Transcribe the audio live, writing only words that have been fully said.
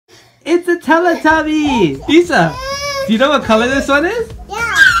It's a Teletubby! Isa, do you know what color this one is?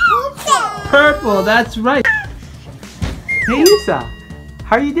 Yeah, purple. Purple, that's right. Hey Isa,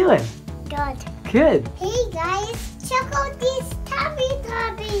 how are you doing? Good. Good. Hey guys, check out these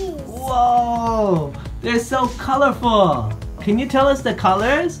Teletubbies. Whoa, they're so colorful. Can you tell us the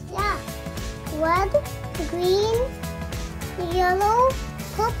colors? Yeah. Red, green, yellow,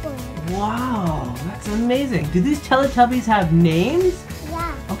 purple. Wow, that's amazing. Do these Teletubbies have names?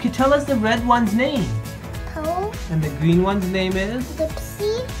 Yeah. Okay, tell us the red one's name. Po, And the green one's name is?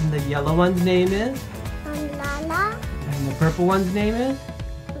 Dipsy, And the yellow one's name is? Lala, And the purple one's name is?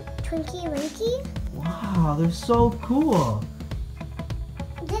 Twinkie Winkie. Wow, they're so cool.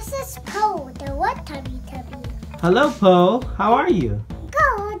 This is Po, the wet tubby. Hello, Po. How are you?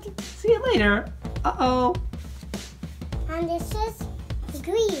 Good. See you later. Uh-oh. And this is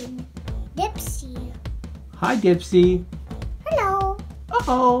green, Dipsy. Hi, Dipsy. Hello.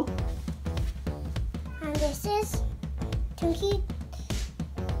 Uh-oh. And this is Twinkie,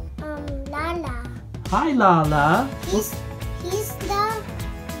 Lala. Hi, Lala. He's the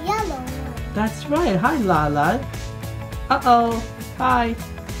yellow one. That's right. Hi, Lala. Uh-oh. Hi.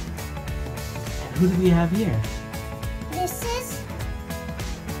 And who do we have here? This is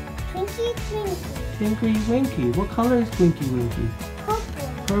Twinkie Twinkie. Twinkly Winky. What color is Twinkie Winky? Purple.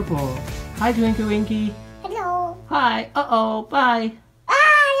 Purple. Hi, Twinkly Winky. Hello. Hi. Uh-oh. Bye.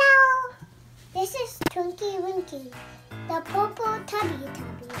 Hello. This is Twinkie Winkie, the purple tubby.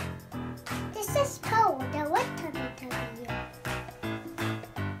 This is Po, the wet tubby.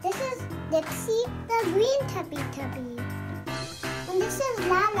 This is Dipsy, the green tubby. And this is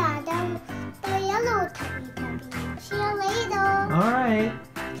Lala, the yellow tubby. See you later. All right.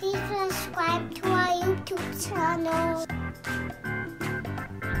 Please subscribe to our YouTube channel.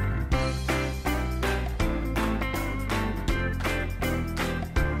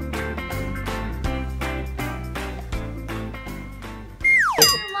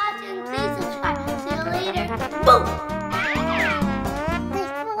 Thanks for watching. Please subscribe. See you later. Boom!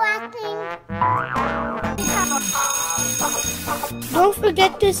 Thanks for watching. Don't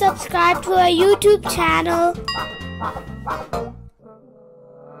forget to subscribe to our YouTube channel.